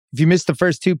If you missed the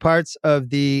first two parts of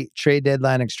the trade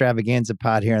deadline extravaganza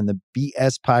pod here on the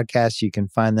BS podcast, you can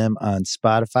find them on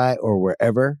Spotify or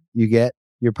wherever you get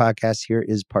your podcasts. Here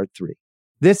is part 3.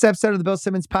 This episode of the Bill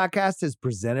Simmons podcast is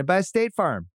presented by State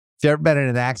Farm. If you've ever been in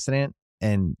an accident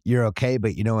and you're okay,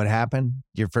 but you know what happened,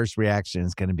 your first reaction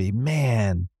is going to be,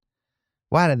 man,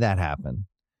 why did that happen?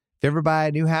 If you ever buy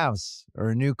a new house or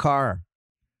a new car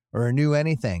or a new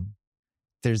anything,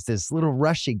 there's this little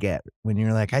rush you get when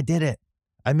you're like, I did it.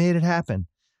 I made it happen.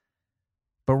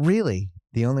 But really,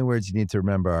 the only words you need to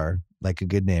remember are, like a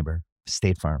good neighbor,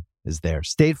 State Farm is there.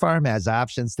 State Farm has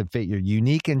options to fit your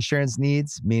unique insurance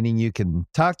needs, meaning you can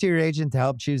talk to your agent to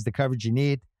help choose the coverage you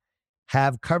need,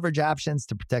 have coverage options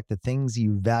to protect the things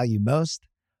you value most,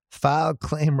 file a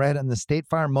claim right on the State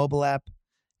Farm mobile app,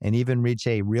 and even reach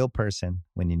a real person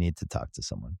when you need to talk to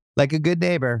someone. Like a good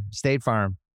neighbor, State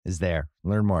Farm is there.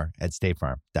 Learn more at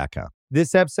statefarm.com.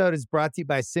 This episode is brought to you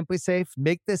by Simply Safe.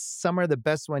 Make this summer the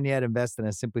best one yet. Invest in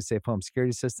a Simply Safe home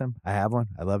security system. I have one.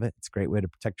 I love it. It's a great way to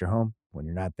protect your home when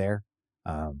you're not there.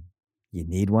 You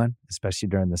need one, especially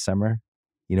during the summer.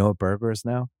 You know what burglars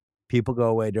know? People go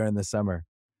away during the summer.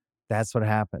 That's what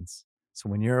happens. So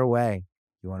when you're away,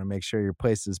 you want to make sure your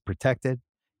place is protected.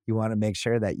 You want to make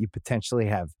sure that you potentially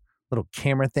have little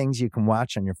camera things you can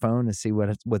watch on your phone to see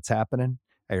what's happening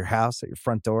at your house, at your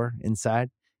front door, inside.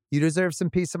 You deserve some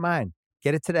peace of mind.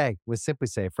 Get it today with Simply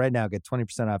Safe. Right now, get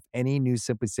 20% off any new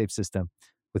Simply Safe system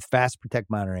with Fast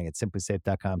Protect monitoring at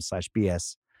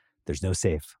simplysafe.com/BS. There's no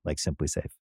safe like Simply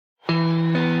Safe.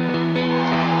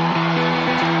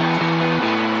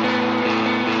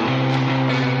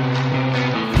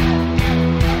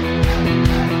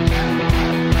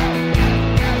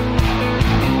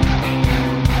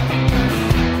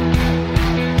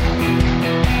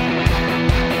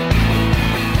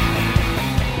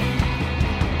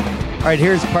 All right,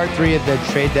 here's part 3 of the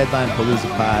trade deadline Palooza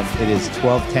pod. It is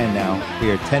 12:10 now.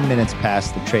 We are 10 minutes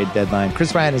past the trade deadline.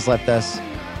 Chris Ryan has left us.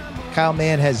 Kyle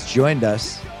Mann has joined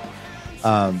us.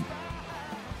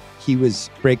 He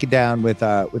was breaking down with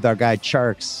our guy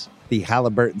Charks, the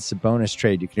Halliburton-Sabonis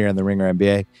trade you can hear on the Ringer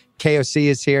NBA. KOC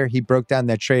is here. He broke down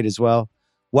that trade as well.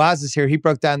 Woz is here. He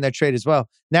broke down that trade as well.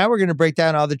 Now we're going to break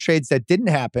down all the trades that didn't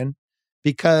happen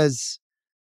because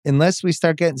unless we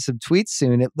start getting some tweets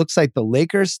soon, it looks like the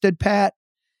Lakers stood pat.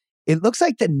 It looks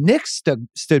like the Knicks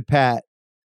stood pat,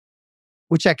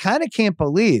 which I kind of can't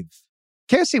believe.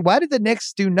 KOC, why did the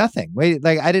Knicks do nothing? Wait,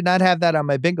 like I did not have that on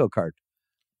my bingo card.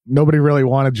 Nobody really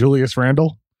wanted Julius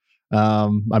Randle.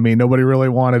 Nobody really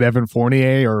wanted Evan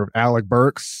Fournier or Alec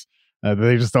Burks.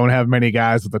 They just don't have many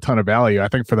guys with a ton of value. I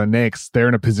think for the Knicks, they're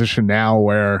in a position now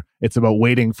where it's about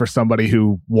waiting for somebody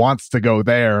who wants to go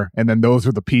there. And then those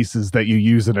are the pieces that you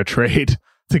use in a trade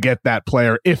to get that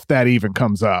player, if that even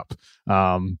comes up.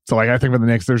 I think for the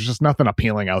Knicks, there's just nothing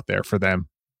appealing out there for them.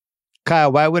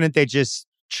 Kyle, why wouldn't they just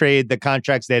trade the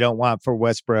contracts they don't want for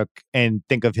Westbrook and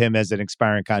think of him as an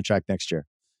expiring contract next year?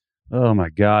 Oh, my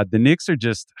God. The Knicks are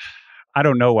just, I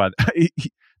don't know why.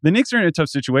 The Knicks are in a tough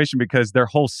situation because their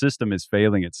whole system is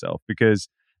failing itself because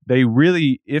they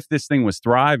really, if this thing was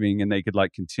thriving and they could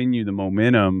like continue the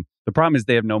momentum, the problem is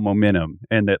they have no momentum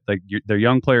and that like their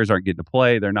young players aren't getting to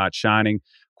play. They're not shining.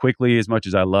 Quickly, as much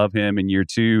as I love him in year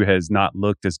 2, has not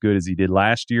looked as good as he did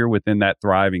last year within that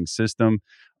thriving system.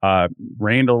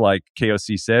 Randle, like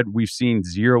KOC said, we've seen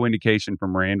zero indication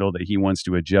from Randle that he wants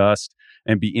to adjust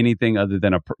and be anything other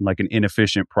than an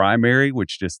inefficient primary,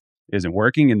 which just isn't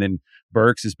working. And then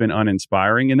Burks has been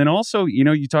uninspiring. And then also,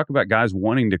 you talk about guys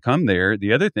wanting to come there.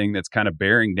 The other thing that's kind of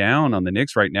bearing down on the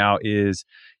Knicks right now is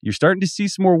you're starting to see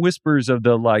some more whispers of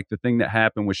the thing that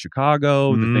happened with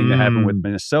Chicago, the thing that happened with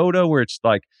Minnesota, where it's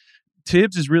like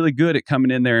Tibbs is really good at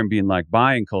coming in there and being like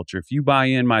buying culture. If you buy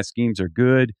in, my schemes are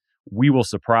good. We will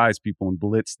surprise people and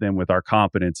blitz them with our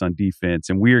competence on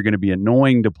defense. And we are going to be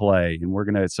annoying to play and we're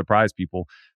going to surprise people.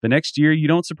 The next year, you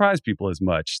don't surprise people as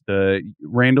much. The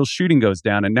Randall's shooting goes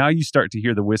down. And now you start to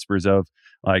hear the whispers of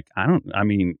Tibbs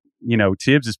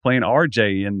is playing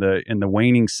RJ in the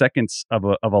waning seconds of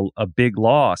a big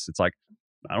loss. It's like,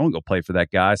 I don't go play for that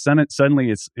guy.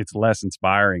 Suddenly it's less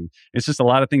inspiring. It's just a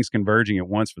lot of things converging at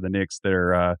once for the Knicks.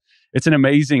 It's an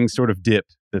amazing sort of dip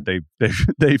that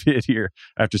they've hit here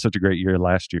after such a great year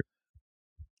last year.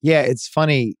 Yeah, it's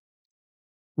funny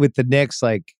with the Knicks.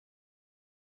 Like,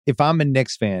 if I'm a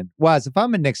Knicks fan, what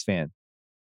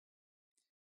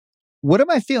am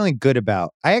I feeling good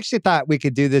about? I actually thought we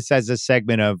could do this as a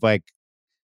segment of like,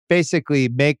 basically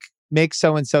make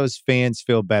so-and-so's fans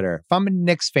feel better. If I'm a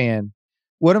Knicks fan,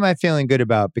 what am I feeling good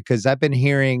about? Because I've been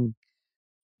hearing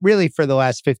really for the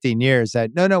last 15 years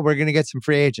that, no, we're going to get some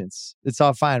free agents. It's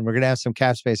all fine. We're going to have some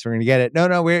cap space. We're going to get it.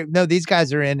 No, these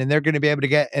guys are in and they're going to be able to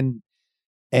get, and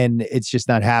it's just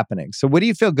not happening. So what do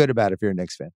you feel good about if you're a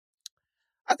Knicks fan?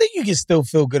 I think you can still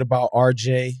feel good about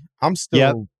RJ. I'm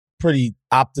still pretty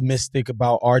optimistic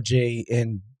about RJ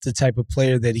and the type of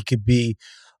player that he could be.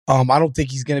 I don't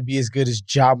think he's going to be as good as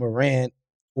Ja Morant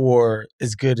or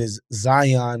as good as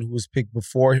Zion, who was picked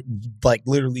before, like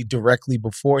literally directly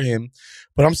before him.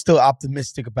 But I'm still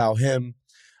optimistic about him.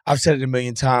 I've said it a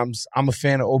million times. I'm a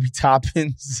fan of Obi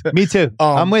Toppin. Me too.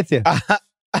 I'm with you.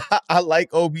 I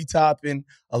like Obi Toppin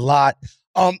a lot.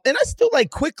 And I still like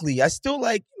Quickly. I still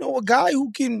like, a guy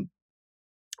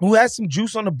who has some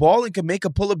juice on the ball and can make a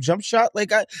pull-up jump shot.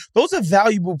 Like those are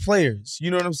valuable players.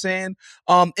 You know what I'm saying?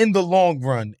 In the long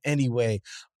run, anyway.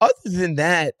 Other than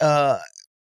that,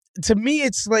 to me,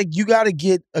 it's like you got to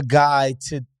get a guy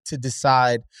to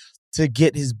decide to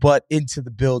get his butt into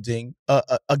the building.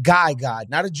 A guy,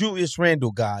 not a Julius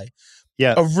Randle guy.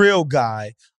 Yeah, a real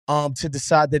guy. To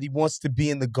decide that he wants to be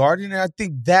in the Garden, and I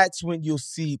think that's when you'll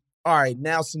see. All right,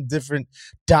 now some different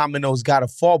dominoes got to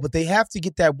fall, but they have to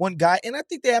get that one guy, and I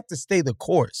think they have to stay the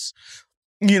course.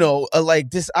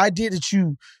 Like this idea that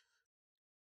you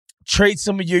trade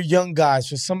some of your young guys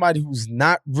for somebody who's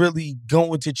not really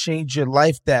going to change your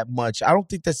life that much. I don't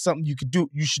think that's something you could do.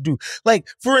 You should do. Like,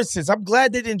 for instance, I'm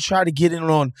glad they didn't try to get in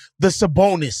on the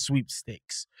Sabonis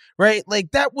sweepstakes, right? Like,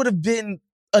 that would have been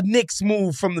a Knicks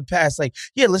move from the past. Like,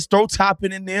 yeah, let's throw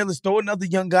Toppin in there. Let's throw another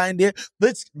young guy in there.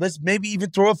 Let's maybe even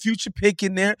throw a future pick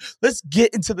in there. Let's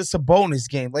get into the Sabonis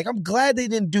game. Like, I'm glad they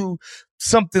didn't do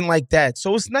something like that.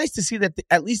 So it's nice to see that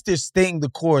at least they're staying the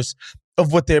course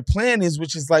of what their plan is,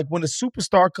 which is like when a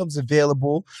superstar comes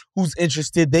available who's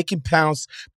interested, they can pounce.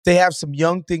 They have some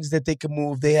young things that they can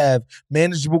move. They have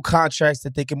manageable contracts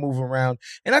that they can move around.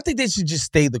 And I think they should just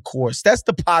stay the course. That's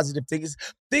the positive thing, is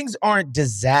things aren't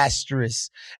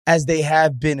disastrous as they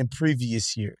have been in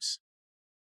previous years.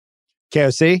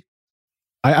 KOC?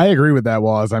 I agree with that,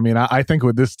 Waz. I mean, I think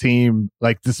with this team,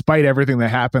 like despite everything that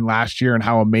happened last year and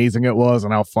how amazing it was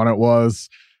and how fun it was,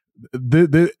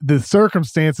 the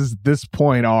circumstances at this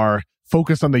point are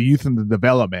focused on the youth and the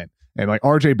development. And like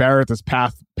RJ Barrett this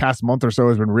past month or so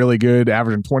has been really good,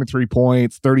 averaging 23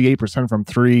 points, 38% from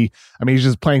three. I mean, he's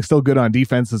just playing still good on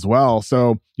defense as well.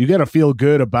 So you got to feel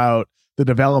good about the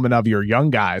development of your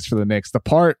young guys for the Knicks. The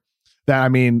part that, I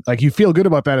mean, like you feel good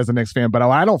about that as a Knicks fan, but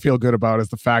what I don't feel good about is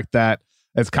the fact that,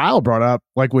 as Kyle brought up,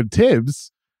 like with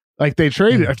Tibbs, like they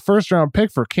traded a first-round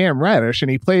pick for Cam Reddish, and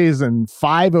he plays in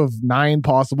 5 of 9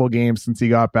 possible games since he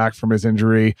got back from his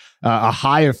injury, a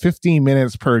high of 15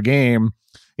 minutes per game.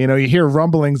 You hear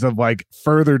rumblings of like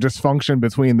further dysfunction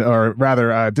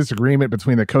disagreement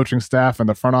between the coaching staff and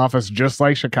the front office, just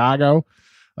like Chicago.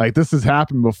 Like this has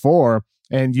happened before,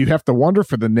 and you have to wonder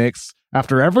for the Knicks,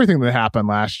 after everything that happened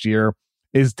last year,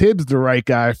 is Tibbs the right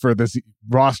guy for this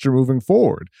roster moving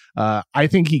forward? I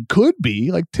think he could be.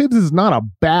 Like, Tibbs is not a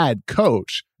bad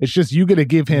coach. It's just you got to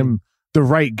give him the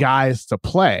right guys to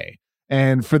play.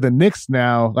 And for the Knicks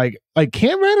now, like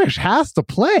Cam Reddish has to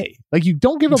play. Like, you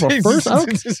don't give up a first.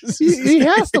 He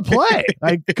has to play.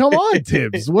 Like, come on,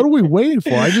 Tibbs. What are we waiting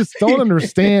for? I just don't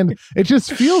understand. It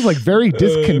just feels like very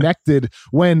disconnected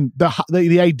when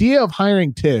the idea of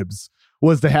hiring Tibbs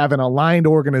was to have an aligned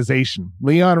organization.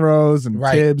 Leon Rose and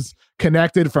Tibbs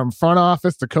connected from front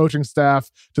office to coaching staff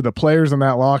to the players in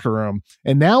that locker room.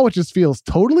 And now it just feels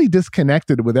totally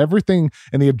disconnected with everything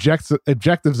and the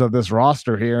objectives of this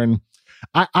roster here. And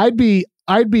I'd be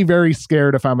very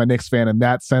scared if I'm a Knicks fan in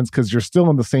that sense, because you're still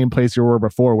in the same place you were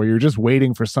before, where you're just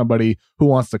waiting for somebody who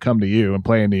wants to come to you and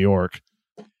play in New York.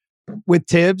 With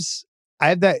Tibbs,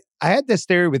 I had this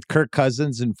theory with Kirk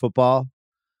Cousins in football,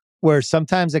 where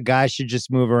sometimes a guy should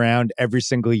just move around every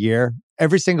single year.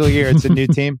 Every single year, it's a new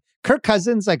team. Kirk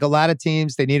Cousins, like a lot of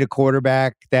teams, they need a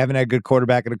quarterback. They haven't had a good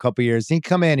quarterback in a couple of years. He can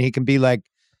come in, he can be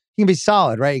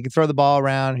solid, right? He can throw the ball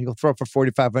around. He'll throw for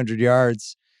 4,500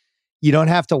 yards. You don't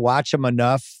have to watch him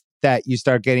enough that you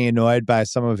start getting annoyed by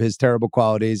some of his terrible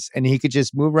qualities. And he could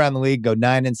just move around the league, go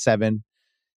 9-7,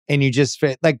 and you just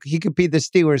fit. Like, he could be the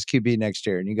Steelers QB next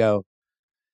year, and you go,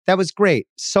 that was great.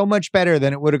 So much better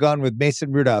than it would have gone with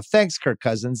Mason Rudolph. Thanks, Kirk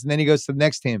Cousins. And then he goes to the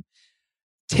next team.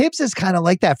 Tibbs is kind of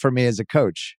like that for me as a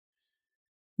coach.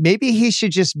 Maybe he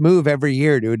should just move every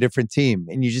year to a different team,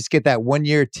 and you just get that 1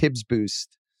 year Tibbs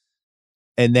boost.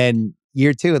 And then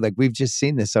year 2, like we've just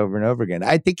seen this over and over again.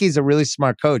 I think he's a really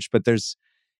smart coach, but this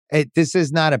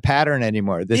is not a pattern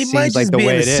anymore. This seems like the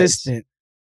way it assistant.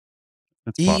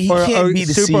 Is. He can't be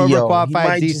the super CEO. overqualified he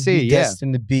might DC. just be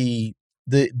destined to be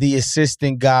the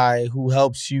assistant guy who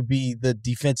helps you be the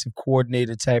defensive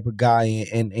coordinator type of guy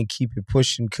and keep it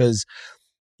pushing because,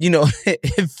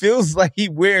 it feels like he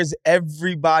wears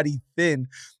everybody thin.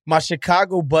 My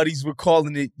Chicago buddies were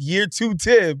calling it year 2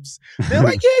 Tibbs. They're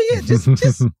like, yeah, just wait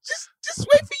for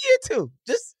year 2.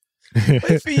 Just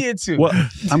wait for year 2. Well,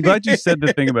 I'm glad you said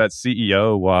the thing about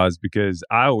CEO was because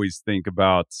I always think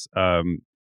about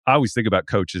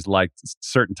coaches like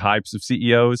certain types of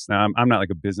CEOs. Now, I'm not like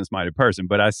a business-minded person,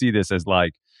 but I see this as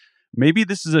like maybe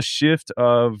this is a shift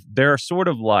of there are sort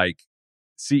of like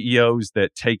CEOs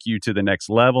that take you to the next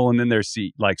level, and then there's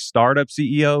like startup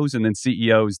CEOs, and then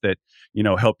CEOs that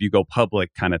help you go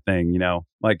public kind of thing.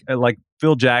 Like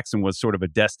Phil Jackson was sort of a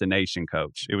destination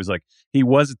coach. It was like he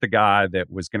wasn't the guy that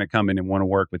was going to come in and want to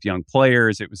work with young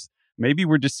players. It was maybe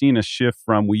we're just seeing a shift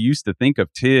from we used to think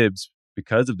of Tibbs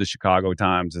because of the Chicago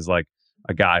Times as like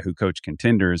a guy who coached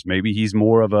contenders. Maybe he's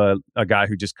more of a guy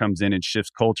who just comes in and shifts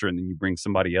culture, and then you bring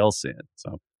somebody else in.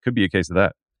 So could be a case of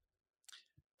that.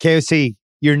 KOC,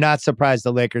 you're not surprised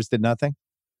the Lakers did nothing?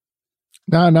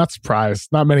 No, not surprised.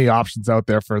 Not many options out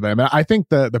there for them. I think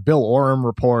the Bill Oram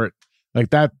report,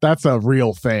 like that's a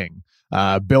real thing.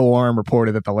 Bill Oram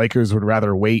reported that the Lakers would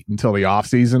rather wait until the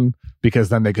offseason because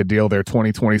then they could deal their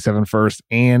 2027 first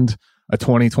and a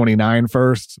 2029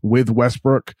 first with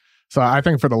Westbrook. So I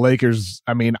think for the Lakers,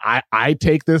 I mean, I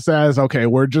take this as, okay,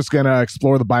 we're just going to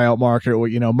explore the buyout market.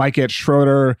 Might get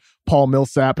Schroeder, Paul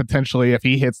Millsap potentially if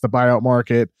he hits the buyout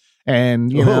market.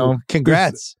 And,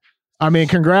 congrats.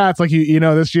 Congrats. Like,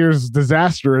 this year's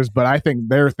disastrous, but I think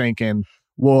they're thinking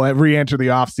we'll re-enter the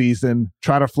offseason,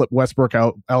 try to flip Westbrook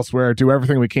out elsewhere, do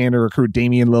everything we can to recruit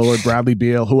Damian Lillard, Bradley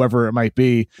Beal, whoever it might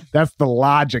be. That's the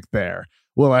logic there.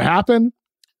 Will it happen?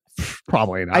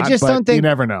 Probably not. I just don't think, you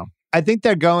never know. I think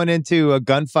they're going into a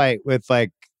gunfight with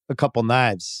like a couple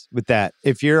knives with that.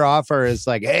 If your offer is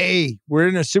like, hey, we're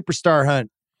in a superstar hunt.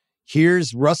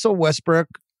 Here's Russell Westbrook,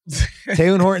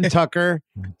 Taylor Horton Tucker,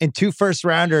 and 2 first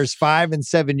rounders 5 and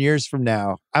 7 years from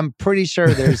now. I'm pretty sure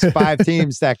there's 5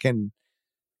 teams that can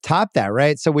top that,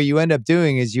 right? So what you end up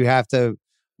doing is you have to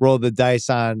roll the dice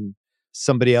on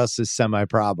somebody else's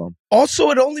semi-problem. Also,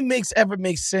 it only makes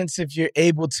sense if you're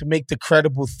able to make the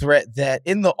credible threat that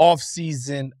in the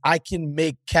offseason, I can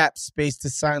make cap space to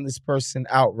sign this person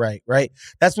outright, right?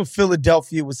 That's what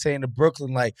Philadelphia was saying to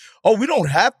Brooklyn, like, oh, we don't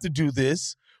have to do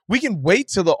this. We can wait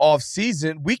till the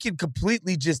offseason. We can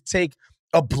completely just take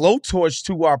a blowtorch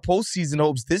to our postseason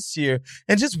hopes this year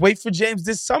and just wait for James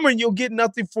this summer and you'll get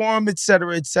nothing for him, et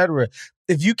cetera, et cetera.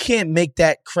 If you can't make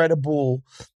that credible,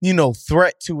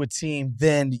 threat to a team,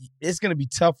 then it's going to be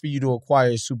tough for you to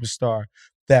acquire a superstar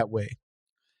that way.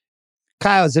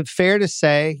 Kyle, is it fair to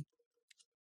say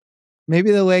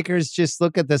maybe the Lakers just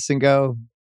look at this and go,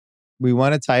 we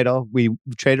won a title. We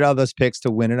traded all those picks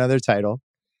to win another title.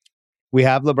 We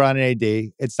have LeBron and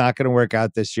AD. It's not going to work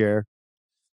out this year.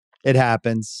 It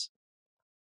happens.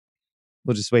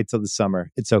 We'll just wait till the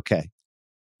summer. It's okay.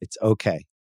 It's okay.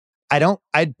 I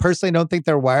personally don't think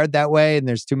they're wired that way, and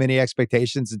there's too many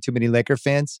expectations and too many Laker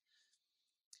fans.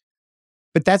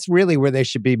 But that's really where they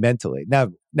should be mentally. Now,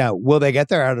 will they get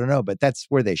there? I don't know, but that's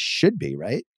where they should be,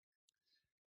 right?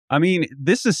 I mean,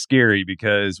 this is scary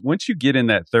because once you get in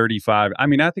that 35, I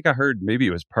think I heard maybe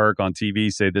it was Perk on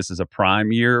TV say this is a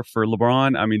prime year for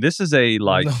LeBron. I mean, this is a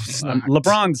like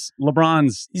LeBron's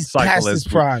He's cycle past his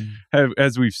prime.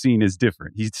 As we've seen is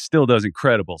different. He still does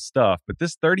incredible stuff, but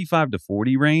this 35 to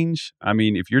 40 range, I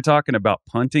mean, if you're talking about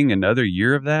punting another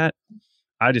year of that,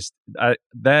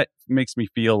 that makes me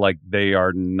feel like they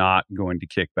are not going to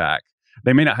kick back.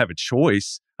 They may not have a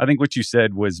choice. I think what you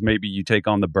said was maybe you take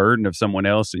on the burden of someone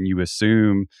else and you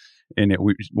assume, and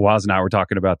Woz and I were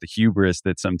talking about the hubris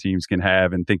that some teams can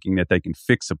have and thinking that they can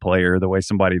fix a player the way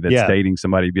somebody that's dating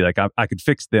somebody be like, I could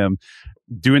fix them.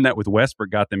 Doing that with Westbrook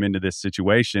got them into this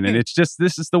situation. And it's just,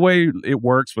 this is the way it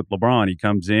works with LeBron. He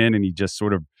comes in and he just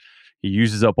sort of, he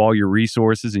uses up all your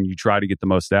resources and you try to get the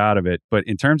most out of it. But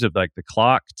in terms of like the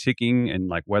clock ticking and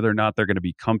like whether or not they're going to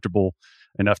be comfortable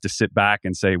enough to sit back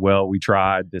and say, well, we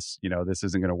tried this, this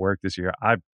isn't going to work this year.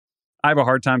 I have a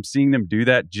hard time seeing them do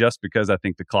that just because I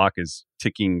think the clock is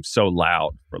ticking so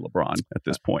loud for LeBron at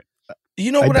this point.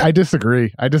 You know what? I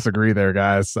disagree. I disagree there,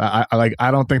 guys.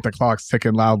 I don't think the clock's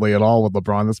ticking loudly at all with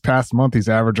LeBron. This past month, he's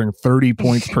averaging 30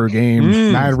 points per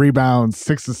game, 9 rebounds,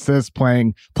 6 assists,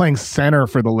 playing center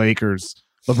for the Lakers.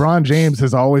 LeBron James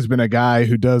has always been a guy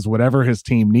who does whatever his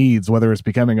team needs, whether it's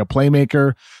becoming a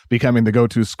playmaker, becoming the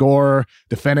go-to scorer,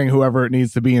 defending whoever it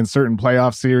needs to be in certain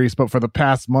playoff series. But for the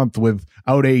past month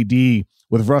without AD,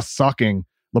 with Russ sucking,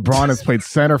 LeBron has played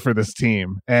center for this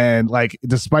team. And like,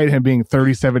 despite him being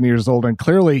 37 years old, and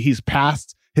clearly he's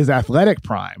past his athletic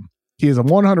prime, he is a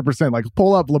 100%, like,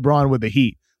 pull up LeBron with the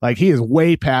Heat. Like, he is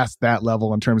way past that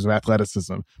level in terms of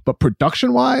athleticism. But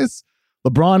production-wise,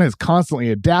 LeBron has constantly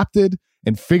adapted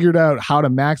and figured out how to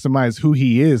maximize who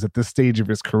he is at this stage of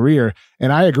his career.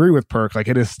 And I agree with Perk. Like,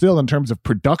 it is still, in terms of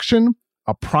production,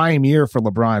 a prime year for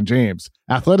LeBron James.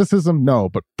 Athleticism, no.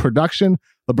 But production,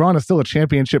 LeBron is still a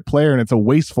championship player, and it's a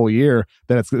wasteful year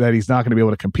that he's not going to be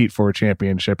able to compete for a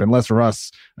championship unless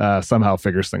Russ somehow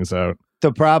figures things out.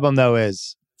 The problem, though,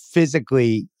 is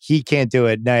physically he can't do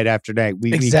it night after night,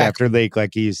 week after week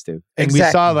like he used to. And we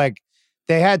saw, like,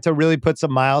 they had to really put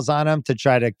some miles on him to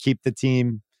try to keep the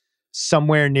team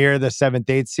somewhere near the 7th,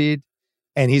 8th seed.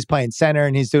 And he's playing center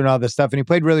and he's doing all this stuff. And he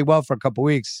played really well for a couple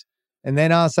weeks. And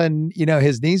then all of a sudden,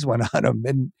 his knees went on him.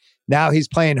 And now he's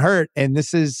playing hurt. And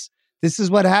this is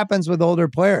what happens with older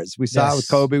players. We saw it with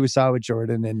Kobe. We saw it with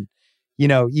Jordan. And, you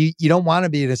don't want to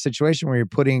be in a situation where you're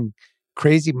putting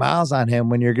crazy miles on him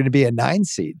when you're going to be a 9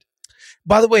 seed.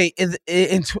 By the way,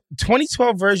 in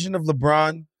 2012 version of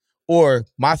LeBron, or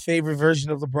my favorite version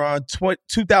of LeBron,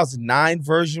 2009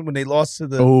 version when they lost to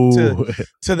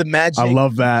the Magic. I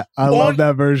love that. I love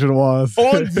that version was.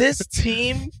 On this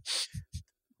team,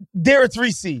 they're a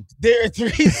 3 seed. They're a 3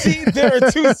 seed. They're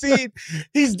a 2 seed.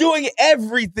 He's doing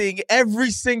everything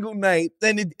every single night.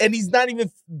 And he's not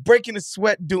even breaking a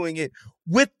sweat doing it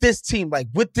with this team, like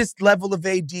with this level of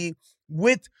AD,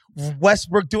 with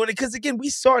Westbrook doing it. Because again, we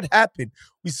saw it happen.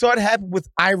 We saw it happen with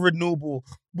Ira Newble.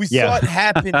 We saw it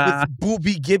happen with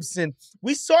Boobie Gibson.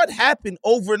 We saw it happen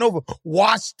over and over.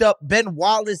 Washed up Ben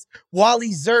Wallace,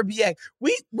 Wally Zerbiak.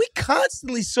 We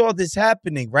constantly saw this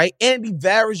happening, right? Andy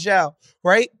Varejao,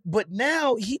 right? But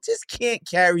now he just can't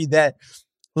carry that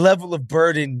level of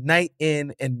burden night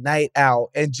in and night out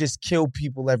and just kill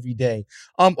people every day.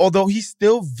 Although he's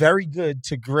still very good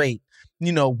to great.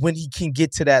 When he can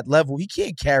get to that level, he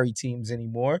can't carry teams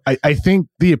anymore. I think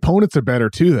the opponents are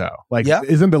better too, though. Like,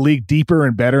 isn't the league deeper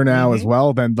and better now as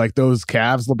well than like those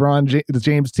Cavs, LeBron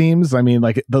James teams? I mean,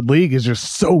 like, the league is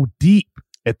just so deep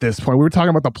at this point. We were talking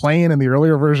about the play-in in the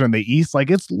earlier version in the East. Like,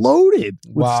 it's loaded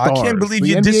with stars. I can't believe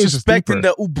you're disrespecting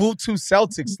the Ubuntu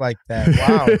Celtics like that.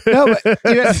 Wow. No,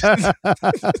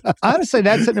 but honestly,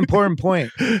 that's an important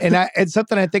point. And it's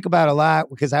something I think about a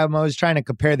lot because I'm always trying to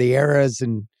compare the eras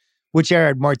and which era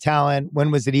had more talent,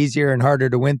 when was it easier and harder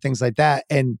to win, things like that.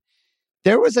 And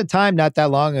there was a time not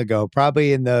that long ago,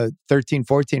 probably in the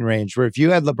 13-14 range, where if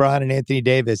you had LeBron and Anthony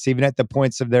Davis, even at the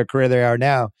points of their career they are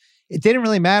now, it didn't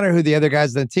really matter who the other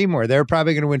guys on the team were. They were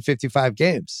probably going to win 55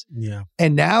 games. Yeah.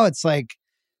 And now it's like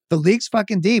the league's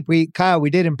fucking deep. Kyle, we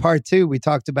did in part 2, we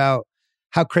talked about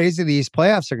how crazy these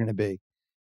playoffs are going to be,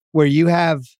 where you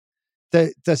have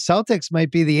the Celtics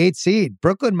might be the 8th seed.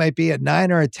 Brooklyn might be a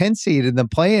 9 or a 10 seed in the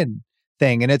play-in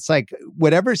thing. And it's like,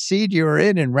 whatever seed you're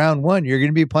in round 1, you're going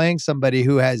to be playing somebody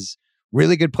who has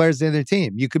really good players in their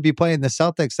team. You could be playing the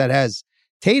Celtics that has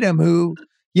Tatum, who,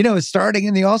 is starting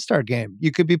in the All-Star game.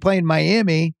 You could be playing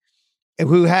Miami,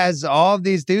 who has all of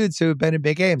these dudes who have been in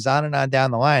big games, on and on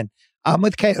down the line. I'm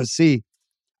with KOC.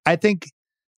 I think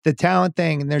the talent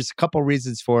thing, and there's a couple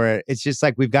reasons for it. It's just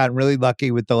like we've gotten really lucky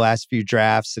with the last few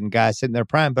drafts and guys hitting their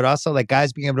prime, but also like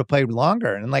guys being able to play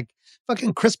longer. And like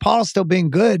fucking Chris Paul still being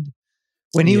good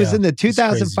when he was in the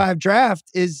 2005 draft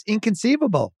is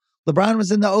inconceivable. LeBron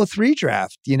was in the 2003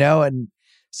 draft, and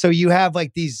so you have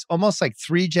like these almost like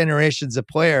 3 generations of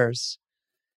players.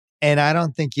 And I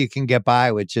don't think you can get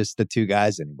by with just the 2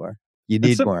 guys anymore. You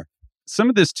need more. Some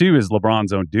of this too is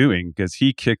LeBron's own doing, because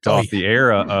he kicked off the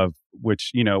era of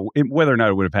which, whether or not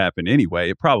it would have happened anyway,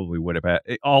 it probably would have had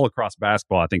all across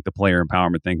basketball. I think the player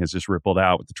empowerment thing has just rippled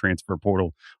out with the transfer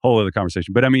portal, whole other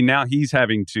conversation. But I mean, now he's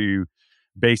having to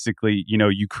basically,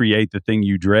 you create the thing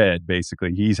you dread.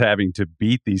 Basically, he's having to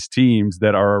beat these teams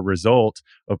that are a result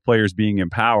of players being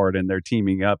empowered and they're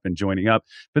teaming up and joining up.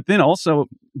 But then also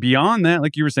beyond that,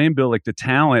 like you were saying, Bill, like the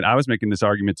talent, I was making this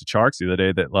argument to Charks the other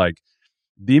day that like,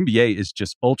 the NBA is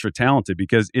just ultra talented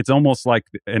because it's almost like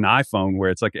an iPhone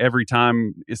where it's like every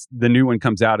time the new one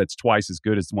comes out, it's twice as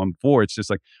good as the one before. It's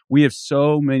just like we have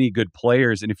so many good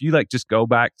players. And if you like just go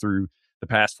back through the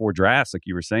past 4 drafts, like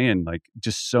you were saying, like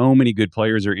just so many good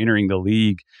players are entering the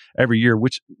league every year,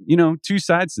 which, 2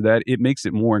 sides to that, it makes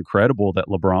it more incredible that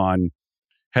LeBron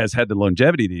has had the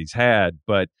longevity that he's had.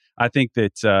 But I think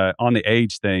that on the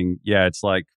age thing, it's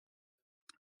like,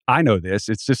 I know this.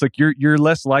 It's just like you're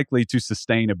less likely to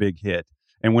sustain a big hit,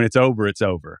 and when it's over, it's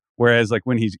over. Whereas like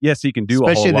when he can do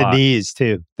especially a whole lot. The knees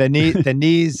too. The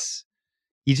knees.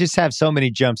 You just have so many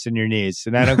jumps in your knees,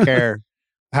 and I don't care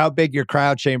how big your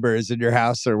cryo chamber is in your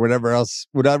house or whatever else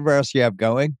you have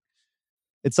going.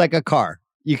 It's like a car.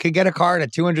 You can get a car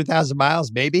at 200,000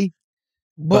 miles, maybe,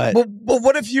 But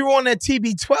what if you're on that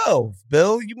TB12,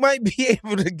 Bill? You might be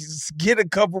able to get a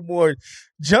couple more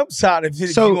jumps out of it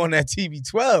if you're on that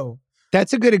TB12.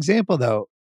 That's a good example, though.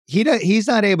 He's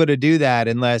not able to do that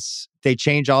unless they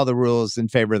change all the rules in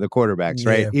favor of the quarterbacks,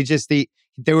 right?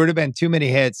 There would have been too many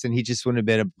hits, and he just wouldn't have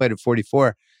been able to play at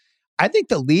 44. I think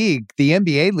the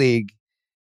NBA league,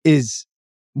 is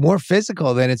more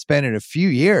physical than it's been in a few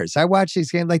years. I watched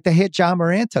these games, like the hit John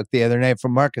Moran took the other night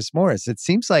from Marcus Morris. It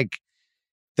seems like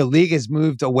the league has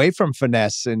moved away from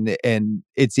finesse, and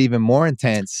it's even more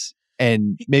intense.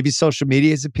 And maybe social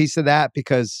media is a piece of that,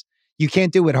 because you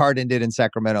can't do what Harden did in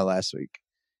Sacramento last week.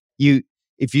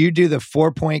 If you do the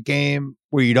 4-point game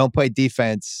where you don't play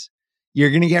defense, you're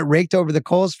going to get raked over the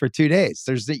coals for 2 days.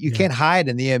 You can't hide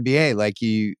in the NBA like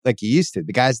you used to.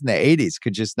 The guys in the 80s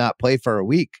could just not play for a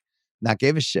week, not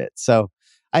give a shit. So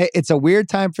it's a weird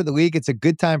time for the league. It's a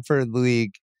good time for the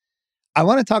league. I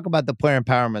want to talk about the player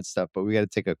empowerment stuff, but we got to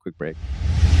take a quick break.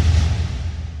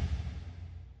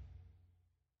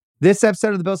 This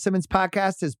episode of the Bill Simmons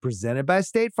Podcast is presented by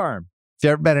State Farm. If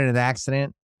you've ever been in an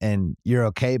accident and you're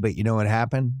okay, but you know what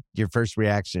happened, your first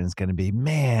reaction is going to be,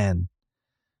 man,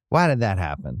 why did that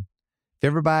happen? If you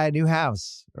ever buy a new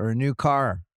house or a new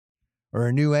car or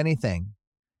a new anything,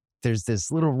 there's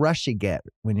this little rush you get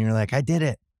when you're like, I did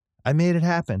it. I made it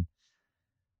happen.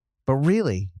 But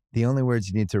really, the only words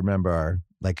you need to remember are,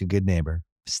 like a good neighbor,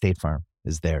 State Farm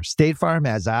is there. State Farm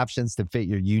has options to fit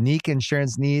your unique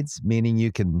insurance needs, meaning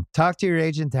you can talk to your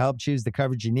agent to help choose the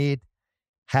coverage you need,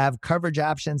 have coverage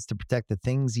options to protect the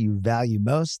things you value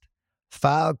most,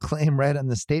 file a claim right on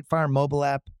the State Farm mobile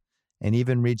app, and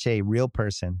even reach a real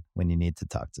person when you need to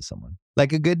talk to someone.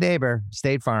 Like a good neighbor,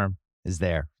 State Farm is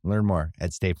there. Learn more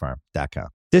at statefarm.com.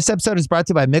 This episode is brought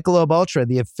to you by Michelob Ultra,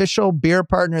 the official beer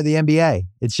partner of the NBA.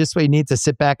 It's just what you need to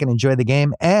sit back and enjoy the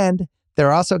game, and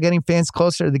they're also getting fans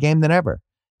closer to the game than ever.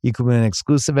 You can win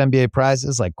exclusive NBA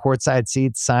prizes like courtside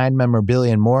seats, signed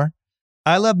memorabilia, and more.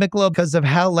 I love Michelob because of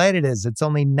how light it is. It's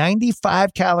only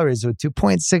 95 calories with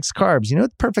 2.6 carbs. You know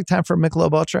what the perfect time for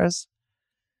Michelob Ultra is?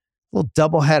 Little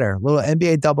doubleheader, little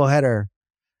NBA doubleheader.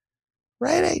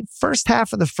 Right, first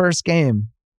half of the first game.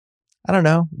 I don't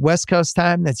know, West Coast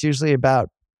time. That's usually about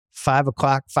 5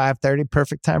 o'clock, 5:30.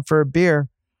 Perfect time for a beer.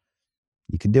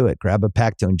 You can do it. Grab a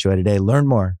pack to enjoy today. Learn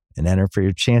more and enter for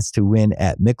your chance to win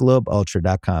at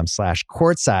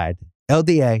MichelobUltra.com/courtside.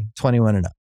 LDA 21 and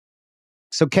up.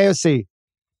 So KOC,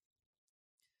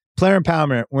 player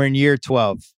empowerment. We're in year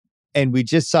 12. And we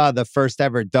just saw the first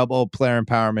ever double player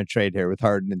empowerment trade here with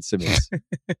Harden and Simmons.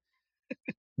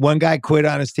 One guy quit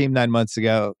on his team 9 months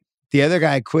ago. The other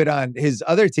guy quit on his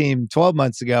other team 12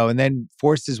 months ago and then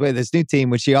forced his way to this new team,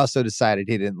 which he also decided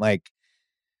he didn't like.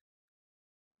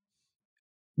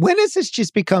 When has this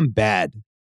just become bad?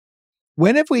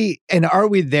 When have we, and are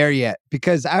we there yet?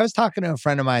 Because I was talking to a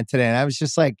friend of mine today and I was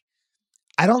just like,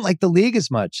 I don't like the league as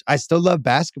much. I still love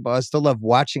basketball. I still love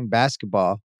watching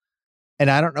basketball. And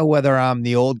I don't know whether I'm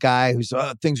the old guy who's,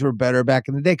 things were better back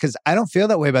in the day, because I don't feel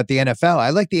that way about the NFL.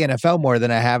 I like the NFL more than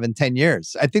I have in 10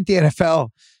 years. I think the NFL,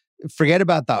 forget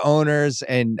about the owners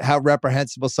and how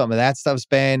reprehensible some of that stuff's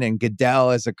been and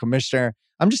Goodell as a commissioner.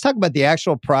 I'm just talking about the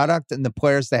actual product and the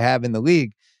players they have in the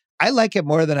league. I like it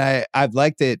more than I've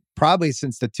liked it probably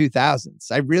since the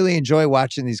 2000s. I really enjoy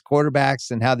watching these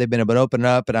quarterbacks and how they've been able to open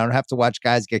up, and I don't have to watch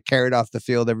guys get carried off the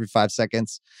field every 5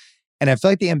 seconds. And I feel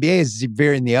like the NBA is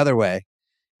veering the other way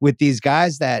with these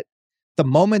guys that the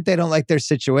moment they don't like their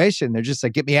situation, they're just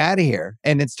like, get me out of here.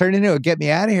 And it's turned into a get me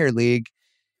out of here league,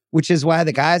 which is why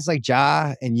the guys like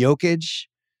Ja and Jokic,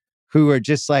 who are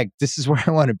just like, this is where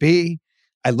I want to be.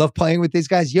 I love playing with these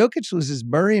guys. Jokic loses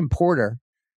Murray and Porter.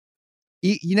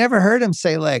 You never heard him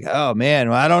say like, oh man,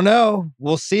 well, I don't know.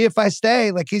 We'll see if I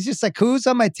stay. Like, he's just like, who's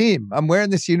on my team? I'm wearing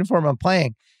this uniform. I'm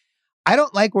playing. I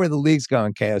don't like where the league's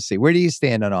going, KOC. Where do you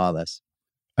stand on all this?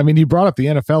 I mean, you brought up the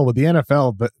NFL. With the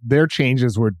NFL, but their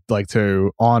changes were like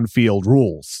to on-field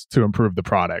rules to improve the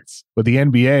products. With the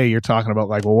NBA, you're talking about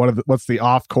like, well, what's the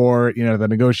off-court, the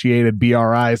negotiated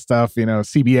BRI stuff,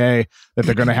 CBA that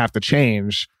they're going to have to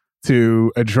change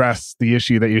to address the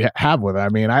issue that you have with it. I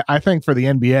mean, I think for the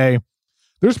NBA,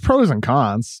 there's pros and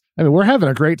cons. I mean, we're having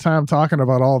a great time talking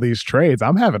about all these trades.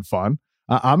 I'm having fun.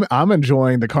 I'm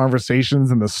enjoying the conversations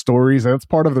and the stories. That's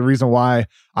part of the reason why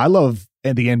I love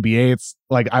the NBA. It's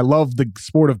like, I love the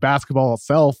sport of basketball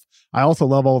itself. I also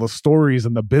love all the stories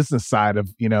and the business side of,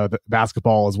 the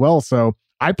basketball as well. So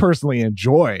I personally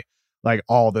enjoy like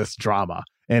all this drama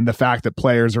and the fact that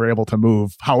players are able to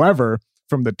move. However,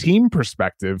 from the team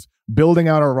perspective, building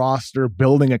out a roster,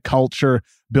 building a culture,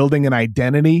 building an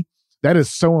identity, that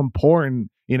is so important,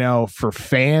 for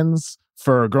fans,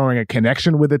 for growing a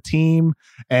connection with a team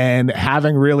and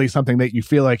having really something that you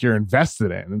feel like you're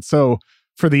invested in. And so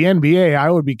for the NBA,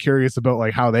 I would be curious about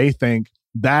like how they think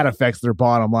that affects their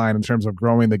bottom line in terms of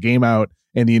growing the game out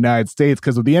in the United States.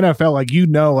 Because with the NFL, like,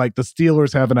 like the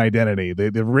Steelers have an identity,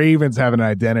 the Ravens have an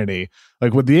identity.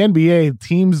 Like with the NBA,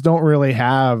 teams don't really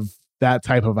have that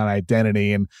type of an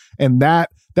identity, and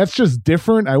that's just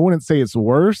different. I wouldn't say it's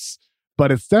worse,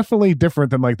 but it's definitely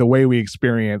different than like the way we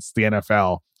experience the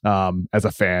NFL as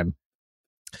a fan.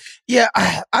 Yeah,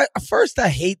 I first I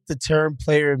hate the term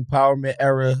player empowerment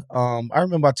era. I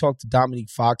remember I talked to Dominique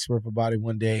Foxworth about it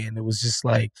one day, and it was just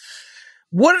like,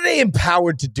 what are they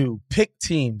empowered to do? Pick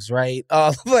teams, right?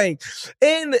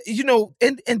 And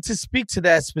to speak to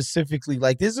that specifically,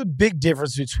 like, there's a big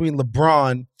difference between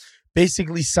LeBron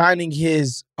basically signing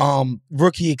his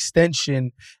rookie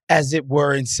extension, as it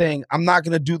were, and saying, I'm not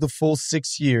going to do the full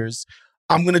 6 years.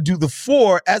 I'm going to do the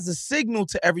 4 as a signal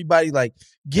to everybody, like,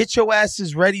 get your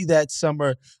asses ready that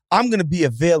summer. I'm going to be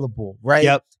available, right?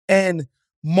 Yep. And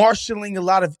marshaling a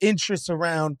lot of interest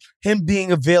around him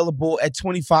being available at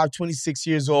 25, 26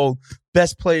 years old,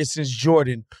 best player since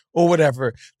Jordan or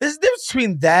whatever. There's a difference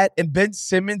between that and Ben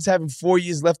Simmons having 4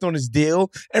 years left on his deal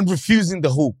and refusing to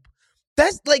hoop.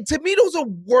 That's, like, to me, those are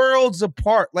worlds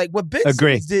apart. Like, what Ben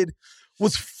Simmons did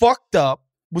was fucked up,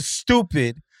 was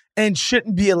stupid, and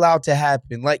shouldn't be allowed to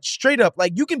happen. Like, straight up,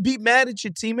 like, you can be mad at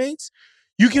your teammates.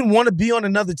 You can want to be on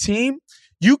another team.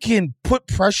 You can put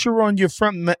pressure on your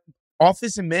front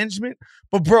office and management.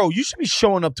 But, bro, you should be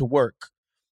showing up to work,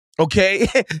 okay?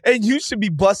 And you should be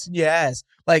busting your ass.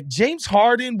 Like, James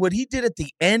Harden, what he did at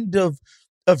the end of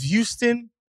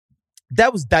Houston,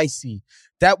 that was dicey.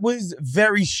 That was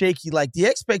very shaky. Like, the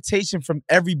expectation from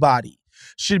everybody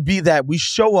should be that we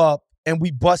show up and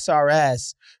we bust our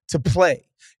ass to play.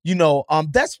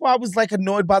 That's why I was, like,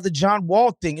 annoyed by the John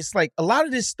Wall thing. It's like a lot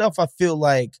of this stuff I feel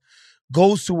like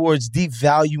goes towards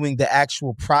devaluing the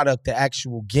actual product, the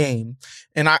actual game.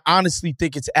 And I honestly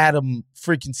think it's Adam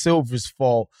freaking Silver's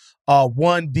fault.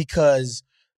 One, because,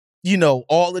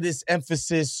 all of this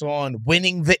emphasis on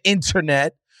winning the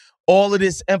internet, all of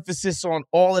this emphasis on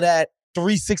all of that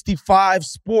 365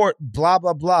 sport, blah,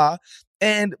 blah, blah.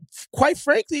 And quite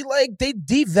frankly, like, they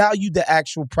devalue the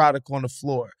actual product on the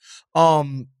floor.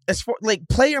 As for, like,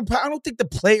 player empowerment, I don't think the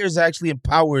players are actually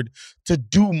empowered to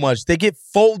do much. They get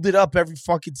folded up every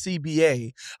fucking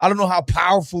CBA. I don't know how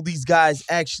powerful these guys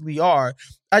actually are.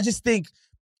 I just think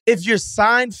if you're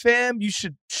signed, fam, you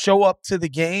should show up to the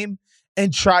game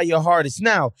and try your hardest.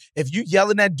 Now, if you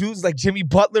yelling at dudes like Jimmy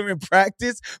Butler in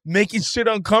practice, making shit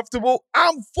uncomfortable,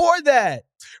 I'm for that,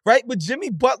 right? But Jimmy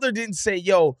Butler didn't say,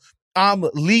 yo, I'm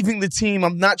leaving the team.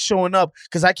 I'm not showing up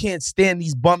because I can't stand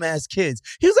these bum-ass kids.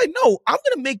 He was like, no, I'm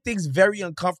going to make things very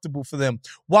uncomfortable for them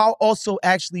while also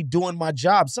actually doing my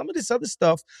job. Some of this other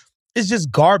stuff is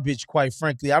just garbage, quite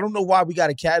frankly. I don't know why we got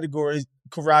to categorize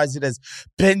it as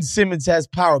Ben Simmons has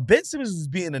power. Ben Simmons was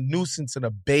being a nuisance and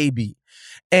a baby.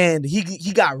 And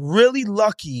he got really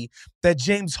lucky that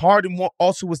James Harden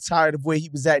also was tired of where he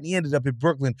was at, and he ended up in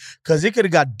Brooklyn because it could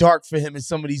have got dark for him in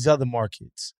some of these other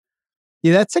markets.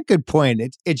 Yeah, that's a good point.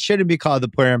 It shouldn't be called the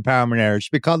player empowerment era. It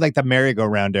should be called like the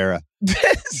merry-go-round era.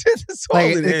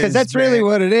 Because that's really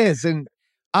what it is. And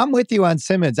I'm with you on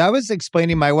Simmons. I was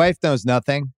explaining, my wife knows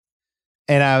nothing.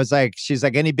 And I was like, she's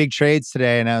like, any big trades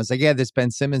today? And I was like, yeah, this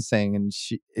Ben Simmons thing. And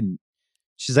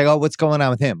she's like, oh, what's going on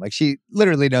with him? Like, she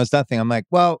literally knows nothing. I'm like,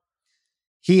 well,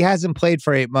 he hasn't played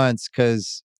for 8 months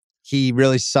because he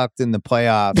really sucked in the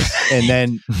playoffs, and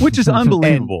then which is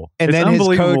unbelievable. And then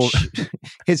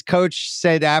his coach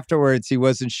said afterwards he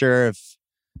wasn't sure if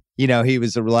he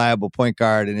was a reliable point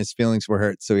guard, and his feelings were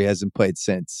hurt, so he hasn't played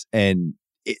since. And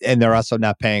they're also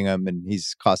not paying him, and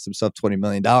he's cost himself $20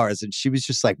 million. And she was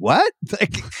just like, "What?"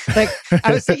 Like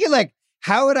I was thinking, like,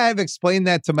 how would I have explained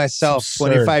that to myself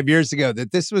 25 years ago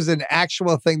that this was an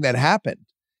actual thing that happened?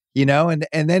 And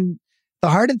then the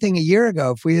Harden thing a year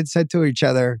ago, if we had said to each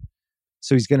other,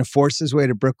 so he's going to force his way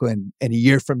to Brooklyn, and a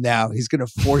year from now, he's going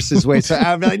to force his way. So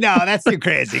I'm like, no, that's too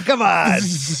crazy. Come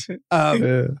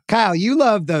on. Kyle, you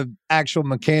love the actual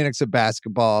mechanics of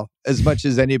basketball as much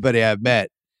as anybody I've met.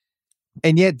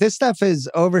 And yet this stuff is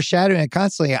overshadowing it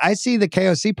constantly. I see the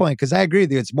KOC point because I agree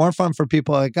with you. It's more fun for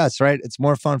people like us, right? It's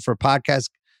more fun for podcast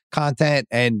content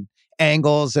and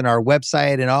angles and our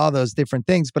website and all those different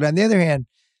things. But on the other hand,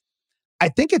 I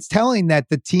think it's telling that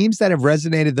the teams that have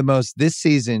resonated the most this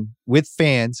season with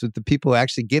fans, with the people who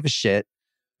actually give a shit,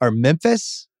 are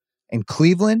Memphis and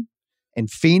Cleveland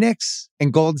and Phoenix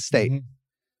and Golden State.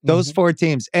 Mm-hmm. Those 4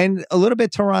 teams. And a little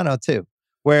bit Toronto too,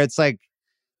 where it's like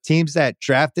teams that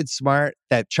drafted smart,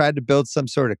 that tried to build some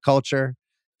sort of culture,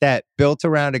 that built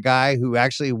around a guy who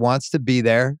actually wants to be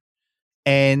there.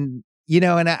 And,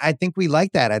 and I think we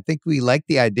like that. I think we like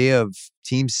the idea of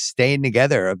teams staying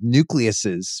together, of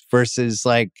nucleuses versus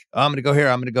like, oh, I'm going to go here,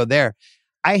 I'm going to go there.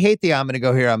 I hate the I'm going to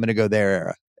go here, I'm going to go there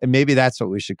era. And maybe that's what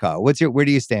we should call it. Where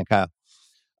do you stand, Kyle?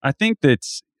 I think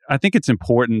it's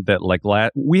important that like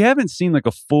we haven't seen like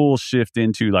a full shift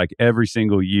into like every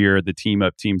single year the team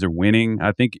up teams are winning.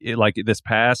 I think these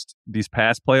past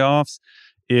playoffs,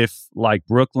 if like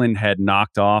Brooklyn had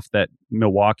knocked off that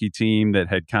Milwaukee team that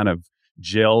had kind of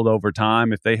gelled over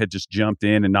time, if they had just jumped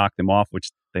in and knocked them off,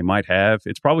 which they might have,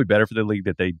 it's probably better for the league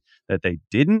that they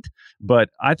didn't. But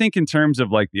I think in terms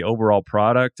of like the overall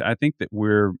product, I think that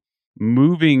we're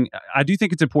moving. I do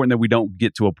think it's important that we don't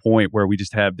get to a point where we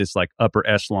just have this like upper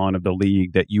echelon of the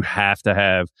league that you have to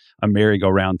have a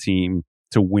merry-go-round team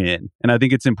to win. And I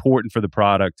think it's important for the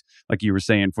product, like you were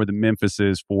saying, for the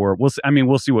Memphises. We'll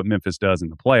see what Memphis does in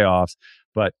the playoffs.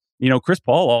 But Chris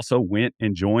Paul also went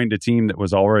and joined a team that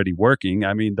was already working.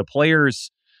 I mean, the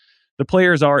players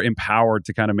are empowered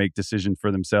to kind of make decisions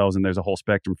for themselves, and there's a whole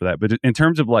spectrum for that. But in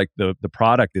terms of like the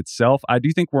product itself, I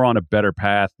do think we're on a better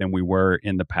path than we were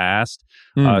in the past,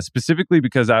 specifically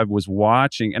because I was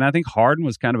watching, and I think Harden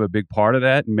was kind of a big part of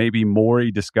that, and maybe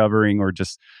Morey discovering or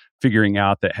just figuring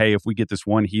out that, hey, if we get this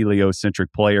one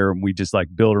heliocentric player and we just like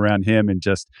build around him and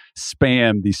just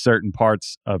spam these certain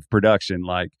parts of production,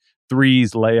 like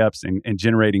threes, layups, and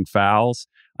generating fouls,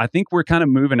 I think we're kind of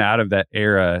moving out of that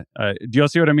era. Do y'all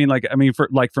see what I mean?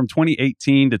 From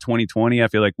 2018 to 2020, I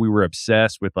feel like we were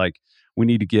obsessed with like, we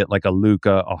need to get like a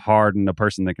Luka, a Harden, a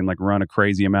person that can like run a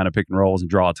crazy amount of pick and rolls and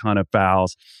draw a ton of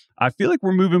fouls. I feel like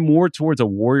we're moving more towards a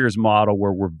Warriors model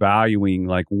where we're valuing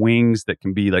like wings that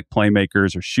can be like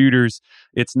playmakers or shooters.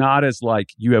 It's not as like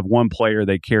you have one player,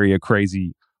 they carry a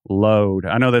crazy load.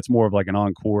 I know that's more of like an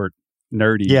on-court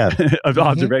nerdy of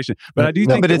observation, but I do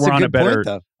think that we're on a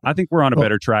better. I think we're on a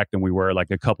better track than we were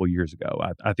like a couple years ago.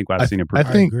 I think I've seen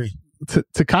improvement. I agree.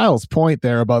 To Kyle's point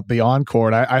there about the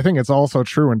on-court, I think it's also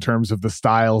true in terms of the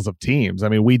styles of teams. I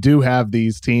mean, we do have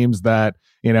these teams that,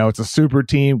 it's a super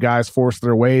team. Guys force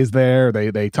their ways there.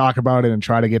 They talk about it and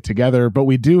try to get together. But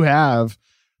we do have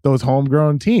those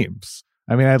homegrown teams.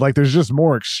 I mean, there's just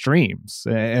more extremes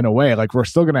in a way. Like, we're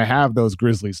still going to have those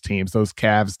Grizzlies teams, those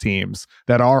Cavs teams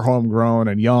that are homegrown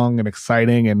and young and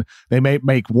exciting, and they may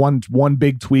make one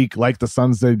big tweak like the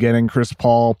Suns did getting Chris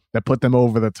Paul that put them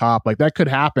over the top. Like, that could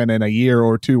happen in a year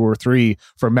or two or three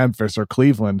for Memphis or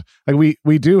Cleveland. Like,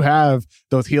 we do have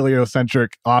those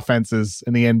heliocentric offenses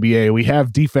in the NBA. We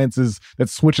have defenses that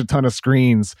switch a ton of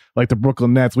screens like the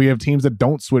Brooklyn Nets. We have teams that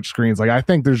don't switch screens. Like, I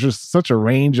think there's just such a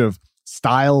range of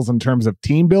styles in terms of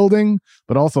team building,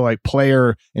 but also like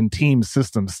player and team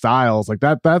system styles. Like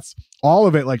that's all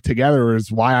of it like together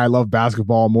is why I love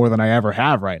basketball more than I ever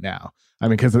have right now. I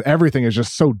mean, because everything is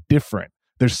just so different.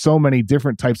 There's so many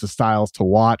different types of styles to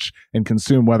watch and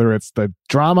consume, whether it's the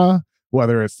drama,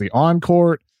 whether it's the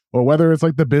on-court, or whether it's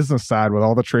like the business side with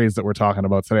all the trades that we're talking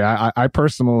about today. I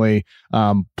personally,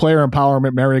 player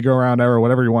empowerment, merry-go-round era,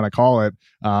 whatever you want to call it,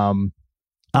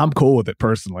 I'm cool with it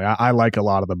personally. I like a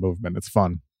lot of the movement. It's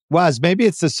fun. Was maybe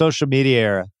it's the social media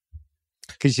era,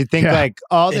 because you think like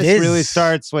all this really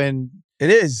starts when it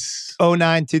is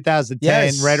 09,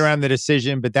 2010, right around the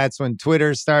decision. But that's when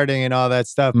Twitter's starting and all that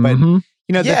stuff. But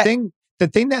the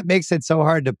thing that makes it so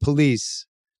hard to police.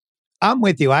 I'm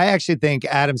with you. I actually think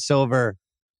Adam Silver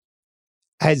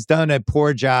has done a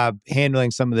poor job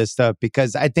handling some of this stuff,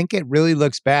 because I think it really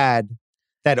looks bad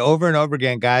that over and over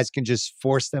again, guys can just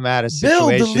force them out of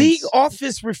situations. Bill, the league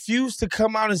office refused to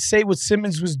come out and say what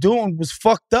Simmons was doing was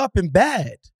fucked up and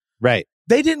bad. Right.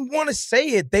 They didn't want to say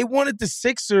it. They wanted the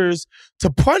Sixers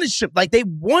to punish him. Like, they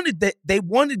wanted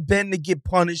Ben to get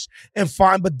punished and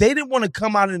fined, but they didn't want to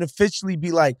come out and officially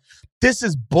be like, this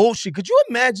is bullshit. Could you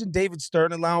imagine David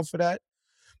Stern allowing for that?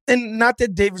 And not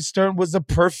that David Stern was a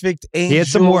perfect angel. He had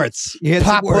some warts.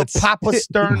 Papa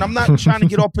Stern. I'm not trying to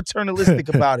get all paternalistic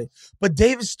about it. But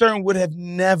David Stern would have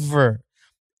never,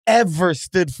 ever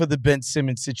stood for the Ben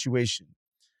Simmons situation.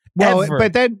 Well, Ever.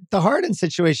 But then the Harden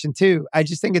situation too, I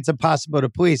just think it's impossible to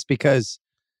police, because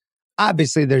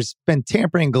obviously there's been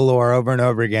tampering galore over and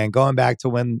over again, going back to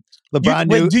when LeBron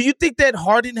knew. Do you think that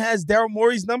Harden has Daryl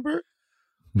Morey's number?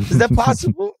 Is that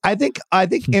possible? I think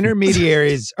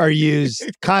intermediaries are used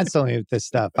constantly with this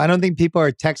stuff. I don't think people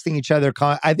are texting each other.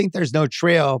 I think there's no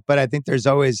trail, but I think there's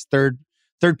always third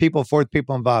people, fourth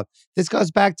people involved. This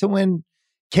goes back to when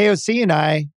KOC and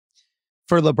I,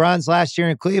 for LeBron's last year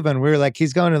in Cleveland, we were like,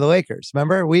 he's going to the Lakers.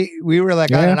 Remember? We were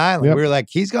like on an island. Yep. We were like,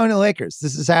 he's going to the Lakers.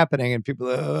 This is happening. And people,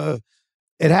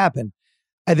 it happened.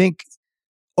 I think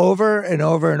over and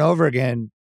over and over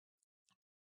again,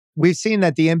 we've seen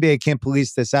that the NBA can't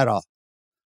police this at all.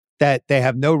 That they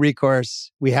have no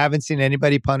recourse. We haven't seen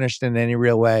anybody punished in any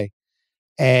real way.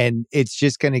 And it's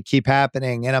just going to keep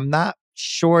happening. And I'm not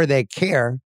sure they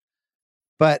care,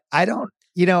 but I don't,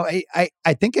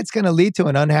 I think it's going to lead to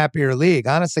an unhappier league.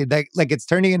 Honestly, like it's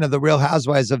turning into the Real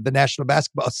Housewives of the National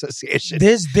Basketball Association.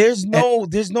 There's no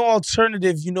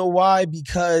alternative. You know why?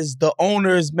 Because the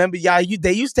owners, remember,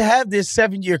 they used to have their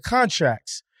 7-year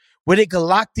contracts where they could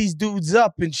lock these dudes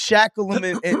up and shackle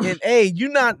them and hey,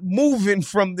 you're not moving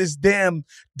from this damn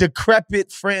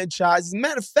decrepit franchise. As a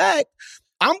matter of fact,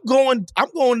 I'm going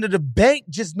to the bank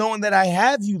just knowing that I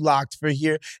have you locked for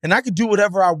here, and I could do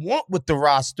whatever I want with the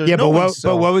roster. Yeah, but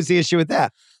what was the issue with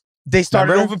that? They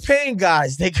started overpaying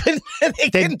guys. They couldn't. They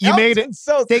couldn't help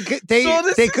themselves. They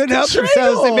couldn't help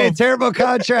themselves. They made terrible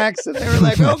contracts, and they were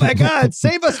like, "Oh my God,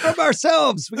 save us from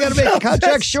ourselves. We got to make the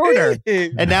contract shorter."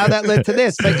 And now that led to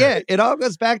this. But yeah, it all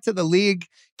goes back to the league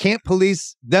can't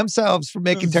police themselves for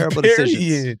making terrible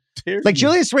decisions. Like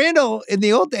Julius Randle in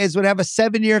the old days would have a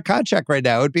 7-year contract right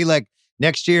now. It would be like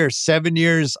next year, 7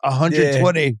 years,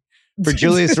 120 for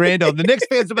Julius Randle. The Knicks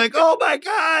fans would be like, "Oh my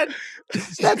God,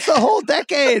 that's the whole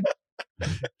decade.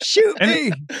 Shoot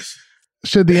me."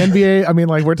 Should the NBA, I mean,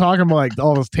 like we're talking about like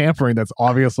all this tampering that's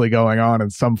obviously going on in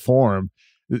some form.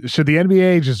 Should the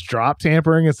NBA just drop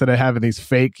tampering instead of having these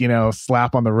fake,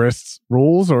 slap on the wrists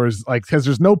rules? Or is like, because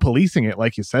there's no policing it,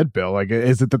 like you said, Bill. Like,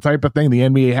 is it the type of thing the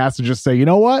NBA has to just say, you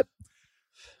know what?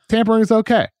 Tampering is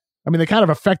okay. I mean, they kind of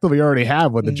effectively already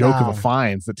have with the joke of the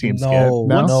fines that teams get.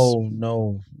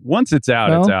 No. Once it's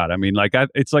out, it's out. I mean,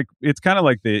 it's kind of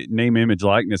like the name, image,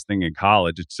 likeness thing in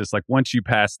college. It's just like once you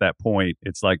pass that point,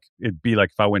 it's like it'd be like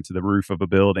if I went to the roof of a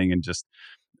building and just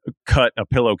cut a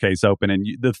pillowcase open and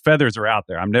the feathers are out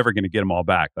there. I'm never going to get them all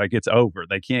back. Like it's over.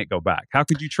 They can't go back. How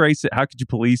could you trace it? How could you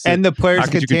police it? And the players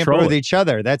can tamper with each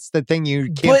other. That's the thing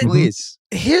you can't police.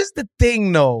 Here's the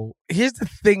thing, though.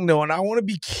 And I want to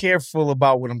be careful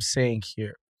about what I'm saying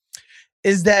here.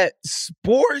 Is that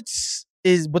sports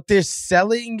is what they're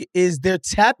selling is they're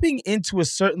tapping into a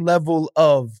certain level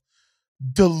of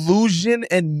delusion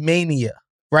and mania,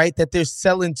 right? That they're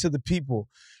selling to the people.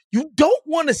 You don't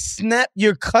want to snap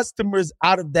your customers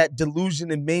out of that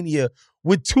delusion and mania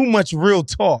with too much real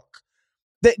talk.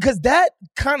 Because that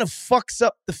kind of fucks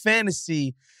up the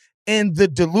fantasy and the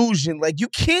delusion. Like, you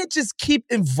can't just keep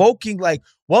invoking like,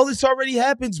 well, this already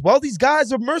happens. Well, these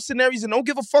guys are mercenaries and don't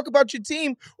give a fuck about your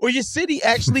team or your city,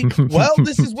 actually. Well,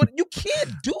 this is what... You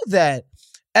can't do that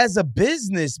as a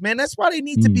business, man. That's why they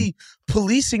need to be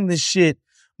policing this shit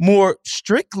more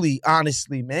strictly,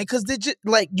 honestly, man, because they just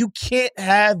like you can't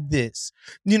have this.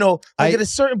 At a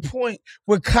certain point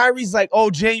where Kyrie's like, "Oh,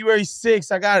 January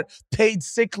 6th, I got paid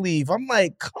sick leave." I'm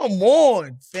like, "Come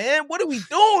on, fam, what are we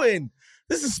doing?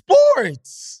 This is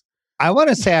sports." I want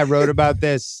to say I wrote about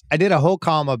this. I did a whole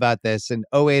column about this in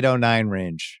 08-09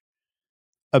 range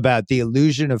about the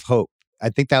illusion of hope.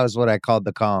 I think that was what I called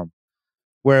the column,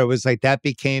 where it was like that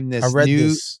became this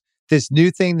this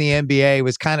new thing the NBA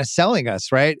was kind of selling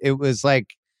us, right? It was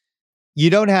like, you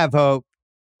don't have hope,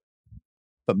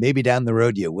 but maybe down the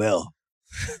road you will.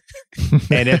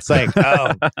 And it's like,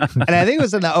 oh. And I think it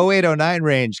was in the 08-09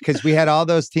 range because we had all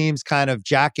those teams kind of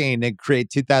jockeying to create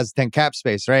 2010 cap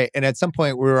space, right? And at some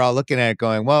point we were all looking at it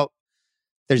going, well,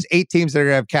 there's 8 teams that are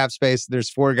going to have cap space. There's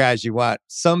 4 guys you want.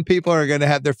 Some people are going to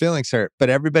have their feelings hurt, but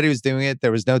everybody was doing it.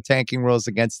 There was no tanking rules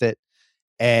against it.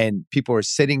 And people were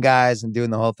sitting guys and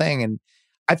doing the whole thing. And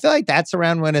I feel like that's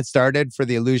around when it started for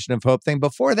the illusion of hope thing.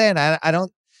 Before then,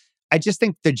 I just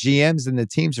think the GMs and the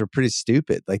teams were pretty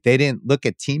stupid. Like they didn't look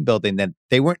at team building, that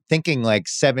they weren't thinking like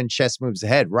 7 chess moves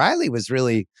ahead. Riley was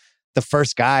really the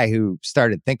first guy who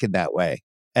started thinking that way.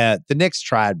 The Knicks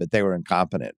tried, but they were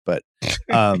incompetent. But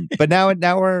now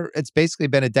it's basically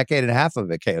been a decade and a half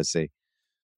of it, KOC.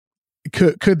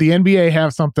 Could the NBA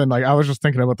have something like, I was just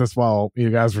thinking about this while you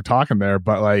guys were talking there,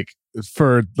 but like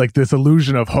for like this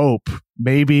illusion of hope,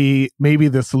 maybe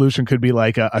the solution could be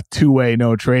like a 2-way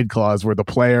no trade clause where the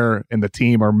player and the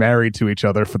team are married to each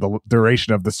other for the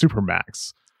duration of the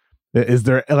Supermax. Is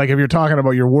there, like, if you're talking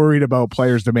about, you're worried about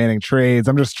players demanding trades,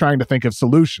 I'm just trying to think of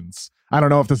solutions. I don't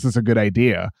know if this is a good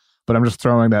idea, but I'm just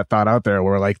throwing that thought out there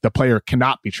where like the player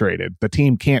cannot be traded. The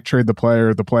team can't trade the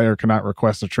player cannot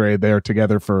request a trade. They are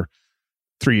together for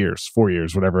 3 years, 4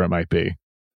 years, whatever it might be.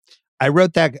 I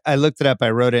wrote that. I looked it up.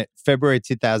 I wrote it February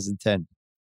 2010.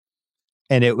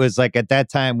 And it was like, at that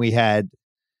time we had,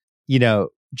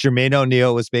 Jermaine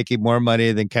O'Neal was making more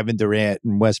money than Kevin Durant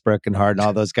and Westbrook and Harden,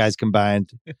 all those guys combined.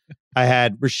 I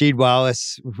had Rasheed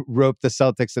Wallace rope the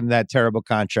Celtics into that terrible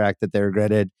contract that they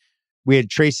regretted. We had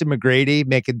Tracy McGrady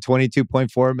making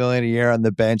 $22.4 million a year on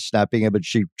the bench, not being able to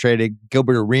shoot. Traded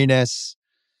Gilbert Arenas,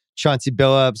 Chauncey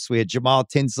Billups. We had Jamal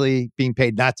Tinsley being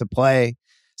paid not to play.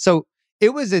 So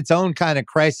it was its own kind of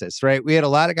crisis, right? We had a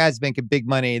lot of guys making big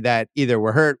money that either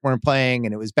were hurt, weren't playing,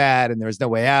 and it was bad, and there was no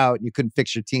way out, and you couldn't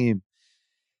fix your team.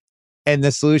 And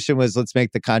the solution was, let's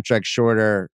make the contract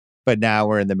shorter, but now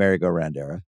we're in the merry-go-round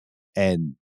era.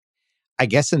 And I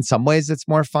guess in some ways it's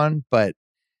more fun, but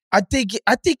I think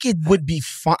it would be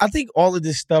fine. I think all of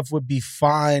this stuff would be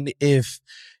fine if,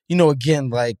 again,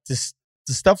 like the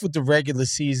stuff with the regular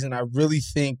season, I really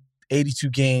think 82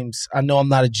 games, I know I'm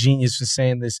not a genius for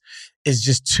saying this, is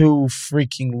just too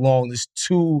freaking long. There's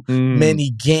too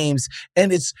many games.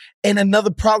 And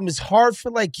another problem, it's hard for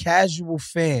like casual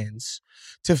fans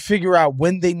to figure out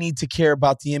when they need to care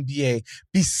about the NBA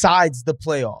besides the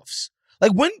playoffs.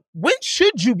 Like when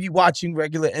should you be watching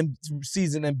regular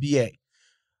season NBA?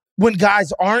 When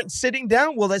guys aren't sitting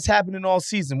down, well, that's happening all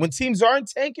season. When teams aren't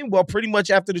tanking, well, pretty much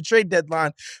after the trade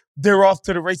deadline, they're off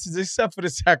to the races, except for the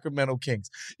Sacramento Kings.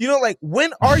 Like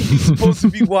when are you supposed to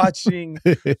be watching?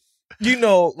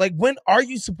 When are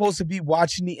you supposed to be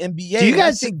watching the NBA? Do you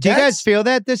guys feel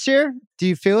that this year? Do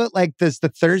you feel it like does the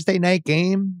Thursday night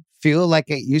game feel like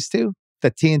it used to?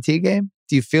 The TNT game?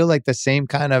 Do you feel like the same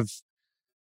kind of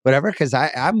whatever? Because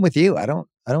I'm with you. I don't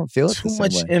feel it too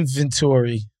much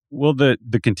inventory. Well, the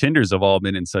contenders have all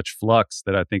been in such flux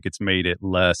that I think it's made it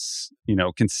less,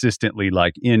 consistently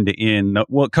like end to end.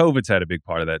 Well, COVID's had a big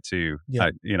part of that too.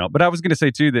 Yeah. But I was going to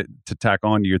say too that to tack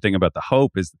on to your thing about the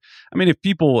hope is, if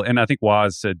people, and I think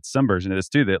Woz said some version of this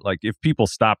too, that like if people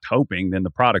stopped hoping, then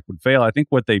the product would fail. I think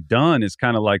what they've done is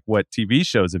kind of like what TV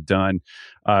shows have done,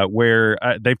 where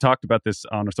they've talked about this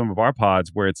on some of our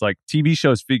pods, where it's like TV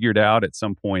shows figured out at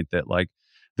some point that like,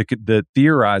 the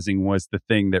theorizing was the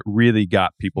thing that really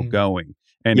got people going.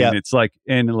 And it's like,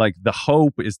 the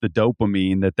hope is the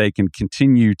dopamine that they can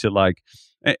continue to like,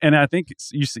 and I think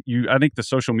I think the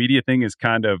social media thing is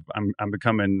kind of, I'm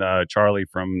becoming Charlie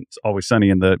from Always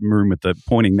Sunny in the room with the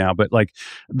pointing now, but like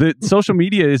the social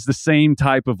media is the same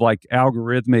type of like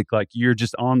algorithmic, like you're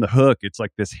just on the hook. It's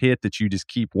like this hit that you just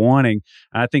keep wanting.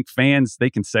 And I think fans,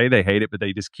 they can say they hate it, but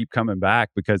they just keep coming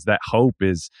back because that hope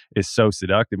is so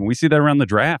seductive. And we see that around the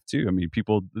draft too.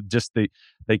 People just,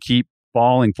 they keep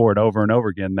falling for it over and over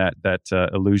again, that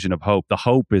illusion of hope. The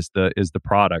hope is the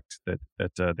product that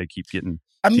they keep getting.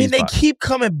 They keep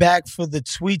coming back for the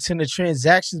tweets and the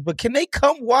transactions, but can they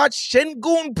come watch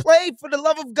Şengün play for the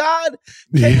love of God?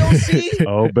 KOC?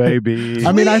 Oh, baby.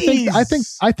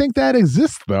 I think that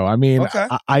exists though. Okay.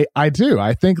 I do.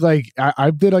 I think like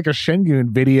I did like a Şengün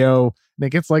video and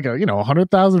it gets like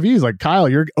 100,000 views. Like Kyle,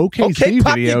 your OKC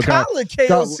video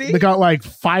got like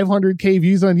 500K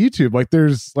views on YouTube. Like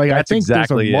there's like, I think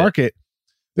exactly there's a market.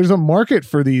 There's a market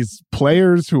for these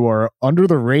players who are under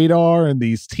the radar and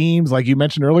these teams, like you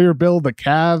mentioned earlier, Bill, the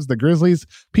Cavs, the Grizzlies.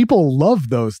 People love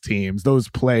those teams, those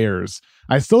players.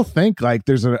 I still think like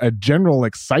there's a general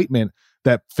excitement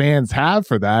that fans have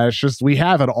for that. It's just we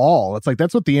have it all. It's like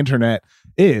that's what the internet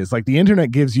is. Like the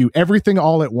internet gives you everything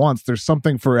all at once. There's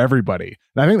something for everybody.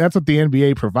 And I think that's what the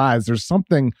NBA provides. There's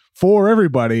something for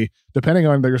everybody, depending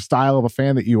on your style of a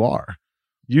fan that you are.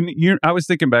 I was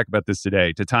thinking back about this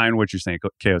today to tie in what you're saying,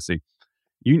 KOC.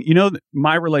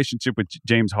 My relationship with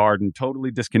James Harden,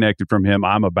 totally disconnected from him.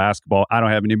 I don't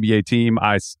have an NBA team.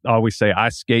 I always say I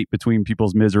skate between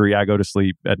people's misery. I go to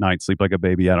sleep at night, sleep like a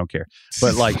baby. I don't care.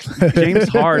 But like James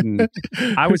Harden,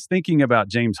 I was thinking about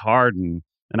James Harden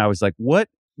and I was like,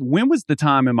 when was the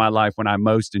time in my life when I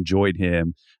most enjoyed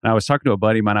him? And I was talking to a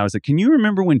buddy of mine. I was like, can you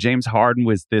remember when James Harden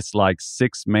was this like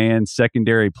 6-man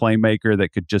secondary playmaker that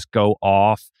could just go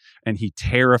off and he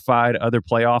terrified other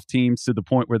playoff teams to the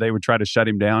point where they would try to shut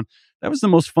him down? That was the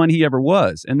most fun he ever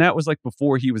was. And that was like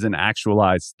before he was an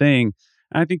actualized thing.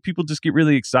 And I think people just get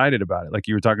really excited about it. Like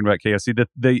you were talking about, KSC, that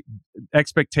the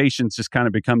expectations just kind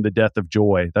of become the death of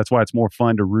joy. That's why it's more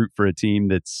fun to root for a team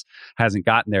that's hasn't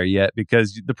gotten there yet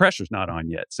because the pressure's not on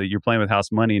yet. So you're playing with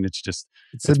house money and it's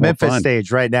the Memphis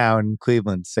stage right now in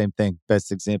Cleveland. Same thing.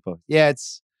 Best example. Yeah,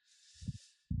 it's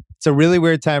a really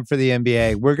weird time for the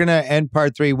NBA. We're going to end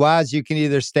part 3. Woz, you can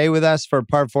either stay with us for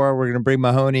part 4. We're going to bring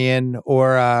Mahoney in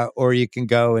or you can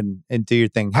go and do your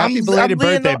thing. Happy belated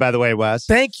birthday, by the way, Woz.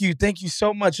 Thank you. Thank you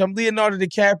so much. I'm Leonardo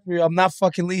DiCaprio. I'm not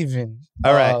fucking leaving.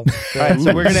 All right. All right.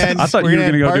 So we're going to end. I thought you were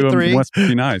going to go do three. Must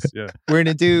Be Nice. Yeah. We're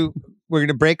going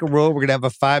to break a rule. We're going to have a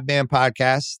 5-man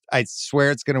podcast. I swear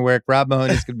it's going to work. Rob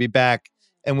Mahoney's going to be back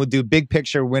and we'll do big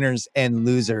picture winners and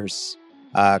losers.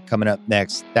 Coming up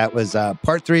next. That was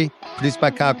part 3, produced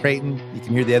by Kyle Crichton. You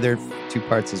can hear the other 2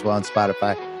 parts as well on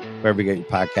Spotify. wherever you get your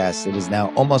podcasts. It is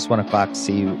now almost 1 o'clock.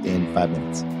 See you in 5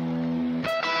 minutes.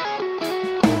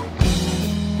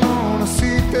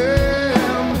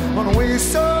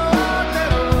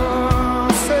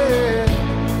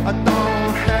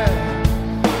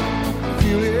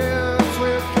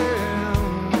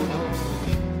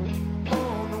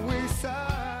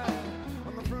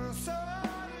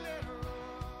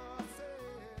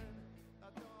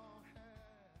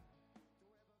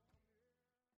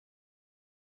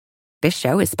 This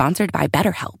show is sponsored by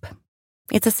BetterHelp.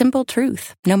 It's a simple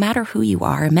truth. No matter who you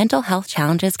are, mental health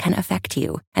challenges can affect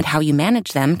you, and how you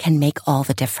manage them can make all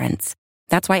the difference.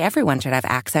 That's why everyone should have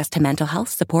access to mental health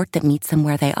support that meets them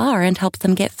where they are and helps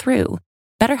them get through.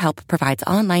 BetterHelp provides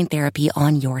online therapy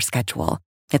on your schedule.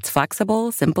 It's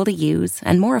flexible, simple to use,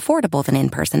 and more affordable than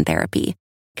in-person therapy.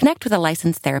 Connect with a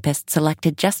licensed therapist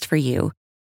selected just for you.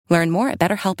 Learn more at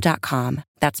BetterHelp.com.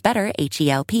 That's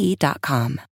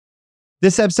BetterHelp.com.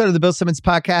 This episode of the Bill Simmons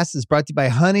Podcast is brought to you by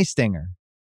Honey Stinger.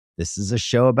 This is a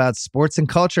show about sports and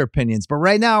culture opinions, but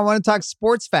right now I want to talk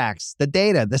sports facts, the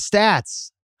data, the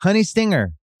stats. Honey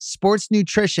Stinger, sports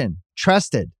nutrition,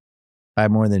 trusted by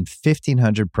more than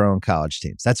 1,500 pro and college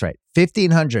teams. That's right,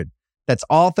 1,500. That's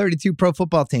all 32 pro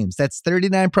football teams. That's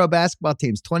 39 pro basketball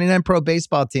teams, 29 pro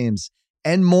baseball teams,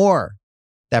 and more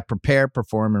that prepare,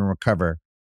 perform, and recover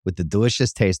with the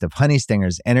delicious taste of Honey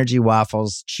Stinger's energy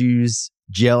waffles, chews,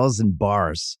 gels, and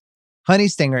bars. Honey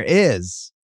Stinger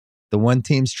is the one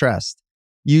teams trust.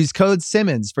 Use code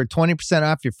Simmons for 20%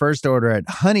 off your first order at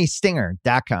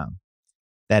honeystinger.com.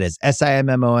 That is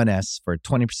SIMMONS for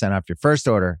 20% off your first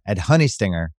order at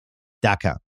honeystinger.com.